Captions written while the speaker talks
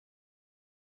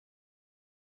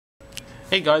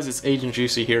Hey guys, it's Agent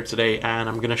Juicy here today, and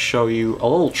I'm going to show you a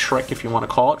little trick, if you want to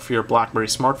call it, for your BlackBerry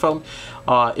smartphone.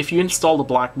 If you install the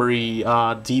BlackBerry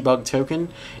debug token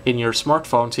in your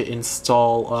smartphone to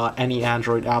install any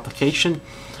Android application,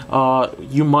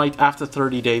 you might, after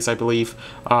 30 days, I believe,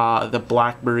 the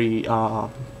BlackBerry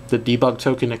the debug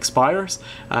token expires,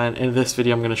 and in this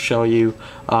video I'm going to show you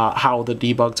how the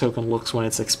debug token looks when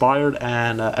it's expired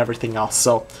and everything else.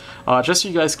 So just so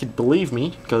you guys could believe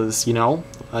me, because you know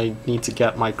I need to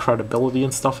get my credibility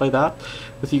and stuff like that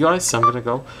with you guys, so I'm going to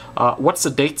go. What's the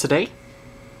date today?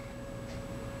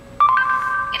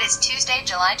 It is Tuesday,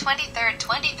 July 23rd,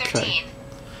 2013. Okay.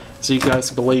 So you guys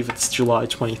believe it's July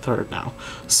 23rd now.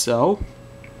 So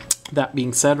that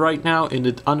being said, right now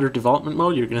under development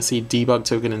mode, you're going to see debug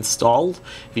token installed.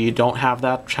 If you don't have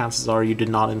that, chances are you did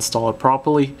not install it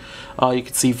properly. You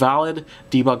can see valid,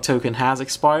 debug token has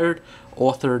expired,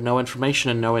 author no information,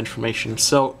 and no information.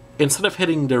 So instead of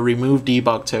hitting the remove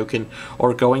debug token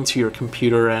or going to your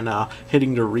computer and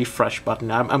hitting the refresh button,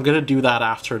 I'm going to do that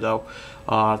after though.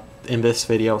 In this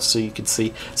video, so you can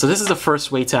see. So this is the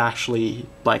first way to actually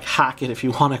like hack it, if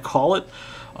you want to call it.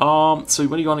 So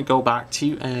what you want to go back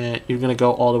to, and you're going to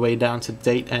go all the way down to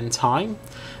date and time,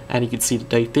 and you can see the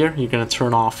date there. You're going to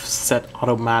turn off set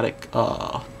automatic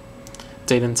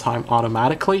date and time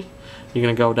automatically. You're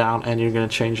going to go down and you're going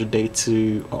to change the date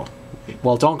to,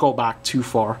 well, don't go back too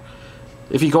far.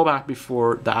 If you go back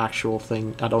before the actual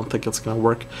thing, I don't think it's going to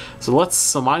work.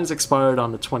 So mine's expired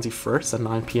on the 21st at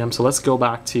 9 p.m. So let's go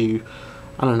back to,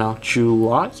 I don't know,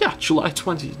 July? Yeah, July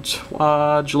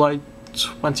 20th.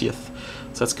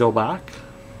 So let's go back.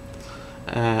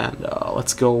 And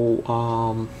let's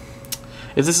go,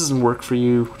 if this doesn't work for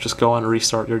you, just go and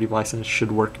restart your device and it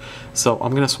should work. So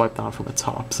I'm going to swipe down from the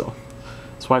top. So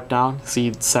swipe down,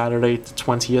 see Saturday the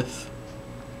 20th.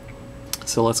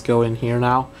 So let's go in here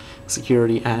now.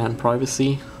 Security and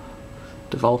privacy,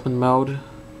 development mode.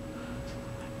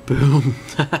 Boom.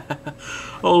 A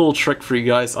little trick for you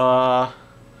guys. I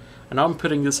know I'm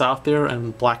putting this out there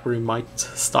and BlackBerry might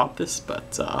stop this,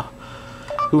 but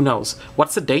who knows.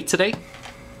 What's the date today?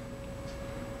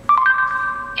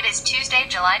 It is Tuesday,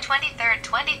 July 23rd,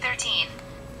 2013.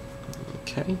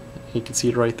 Okay, you can see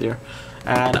it right there.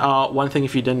 And one thing,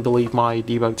 if you didn't believe my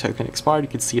debug token expired, you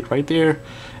can see it right there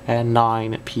at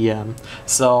 9 p.m.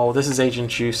 So this is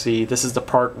Agent Juicy. This is the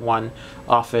part 1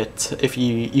 of it. If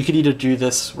you could either do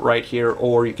this right here,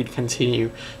 or you could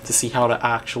continue to see how to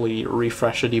actually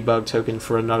refresh a debug token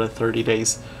for another 30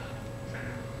 days.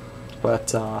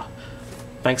 But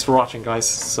thanks for watching, guys.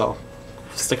 So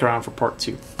stick around for part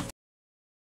 2.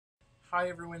 Hi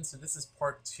everyone, so this is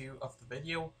part 2 of the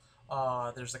video.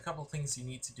 There's a couple things you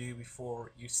need to do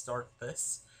before you start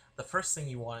this. The first thing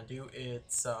you want to do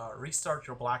is restart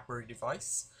your BlackBerry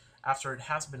device. After it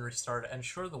has been restarted,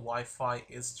 ensure the Wi-Fi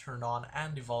is turned on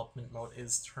and development mode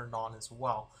is turned on as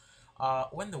well.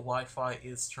 When the Wi-Fi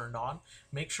is turned on,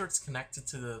 make sure it's connected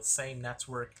to the same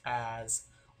network as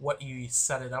what you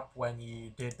set it up when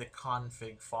you did the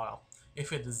config file.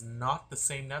 If it is not the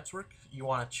same network, you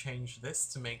want to change this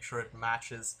to make sure it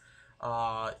matches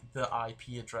the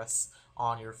IP address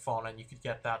on your phone, and you could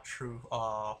get that through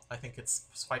I think it's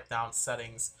swipe down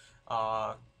settings,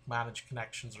 manage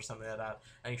connections or something like that,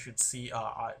 and you should see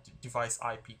device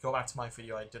IP. Go back to my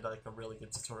video, I did like a really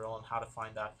good tutorial on how to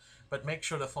find that, but make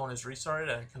sure the phone is restarted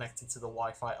and connected to the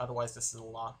Wi-Fi, otherwise this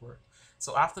will not work.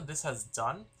 So after this has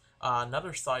done,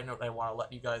 another side note I want to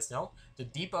let you guys know, the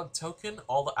debug token,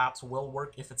 all the apps will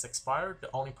work if it's expired.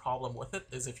 The only problem with it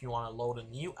is if you want to load a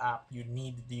new app, you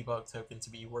need the debug token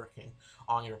to be working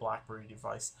on your BlackBerry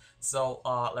device. So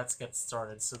let's get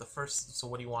started. So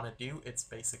what you want to do, it's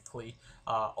basically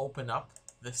open up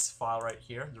this file right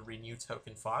here, the renew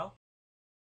token file.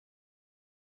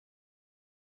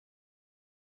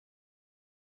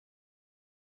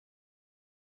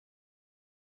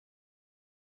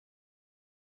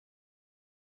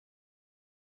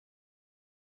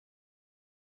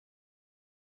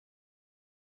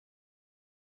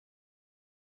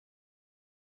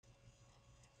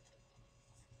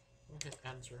 Hit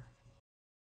enter.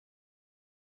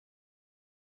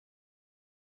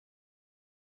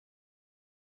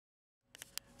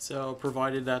 So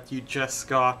provided that you just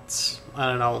got, I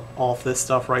don't know, all of this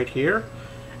stuff right here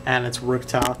and it's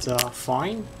worked out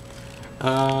fine,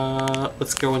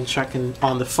 let's go and check in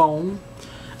on the phone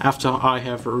after I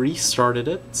have restarted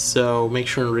it. So make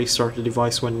sure to restart the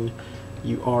device when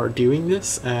you are doing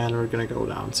this, and we're gonna go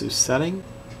down to setting.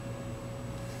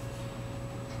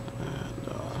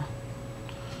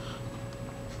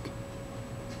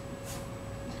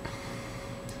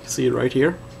 See it right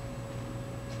here.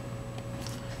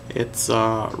 it's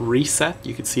reset.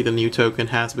 You can see the new token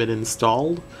has been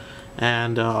installed,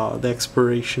 and the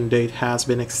expiration date has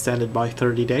been extended by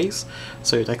 30 days,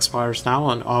 so it expires now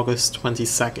on August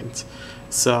 22nd.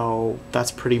 So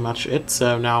that's pretty much it.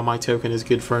 So now my token is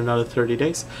good for another 30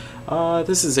 days.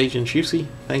 This is Agent Juicy.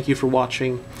 Thank you for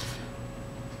watching.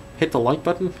 Hit the like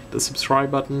button, hit the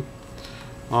subscribe button,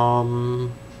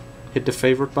 hit the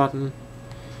favorite button,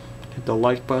 hit the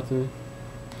like button,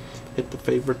 hit the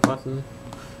favorite button,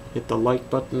 hit the like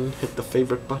button, hit the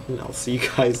favorite button. I'll see you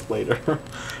guys later. I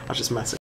was just messing.